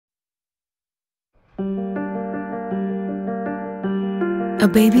A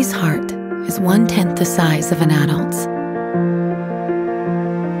baby's heart is 1/10 the size of an adult's.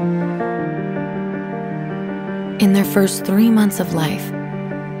 In their first 3 months of life,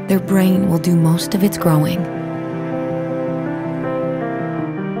 their brain will do most of its growing.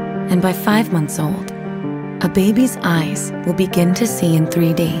 And by 5 months old, a baby's eyes will begin to see in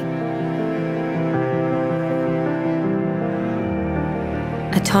 3D.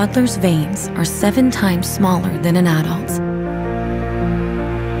 A toddler's veins are 7 times smaller than an adult's.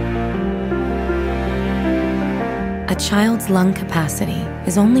 A child's lung capacity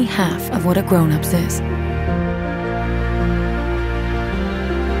is only half of what a grown-up's is.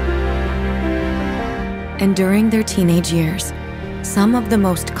 And during their teenage years, some of the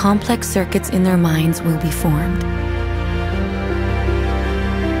most complex circuits in their minds will be formed.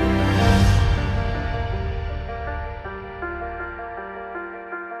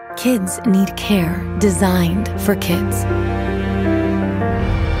 Kids need care designed for kids.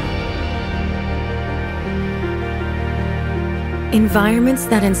 Environments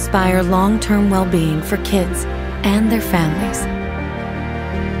that inspire long-term well-being for kids and their families.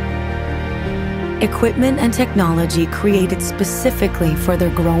 Equipment and technology created specifically for their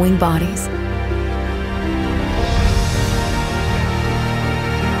growing bodies.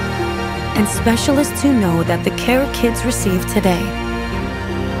 And specialists who know that the care kids receive today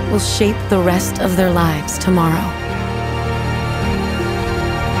will shape the rest of their lives tomorrow.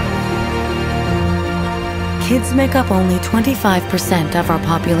 Kids make up only 25% of our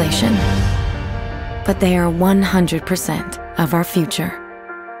population, but they are 100% of our future.